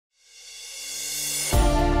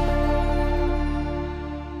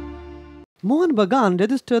Mohun Bagan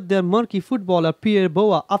registered their marquee footballer Pierre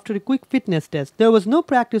Boya after a quick fitness test. There was no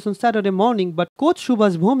practice on Saturday morning, but coach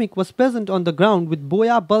Subhash Bhowmick was present on the ground with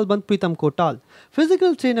Boya, Balban, Pritam Kotal.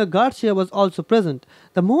 Physical trainer Garcia was also present.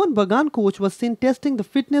 The Mohun Bagan coach was seen testing the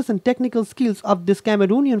fitness and technical skills of this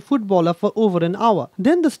Cameroonian footballer for over an hour.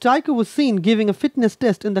 Then the striker was seen giving a fitness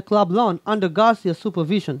test in the club lawn under Garcia's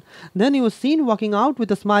supervision. Then he was seen walking out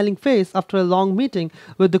with a smiling face after a long meeting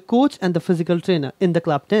with the coach and the physical trainer in the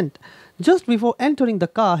club tent. Just before entering the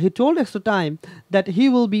car, he told Extra Time that he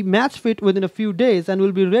will be match fit within a few days and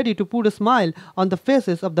will be ready to put a smile on the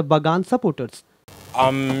faces of the Bagan supporters.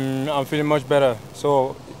 I'm feeling much better,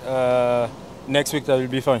 so next week I will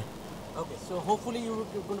be fine. Okay, so hopefully you're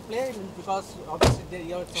going to play because obviously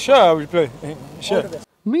you're... Sure, I will play. Sure.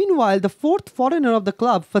 Meanwhile, the fourth foreigner of the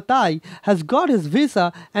club, Fatai, has got his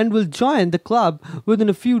visa and will join the club within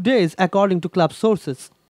a few days according to club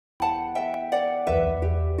sources.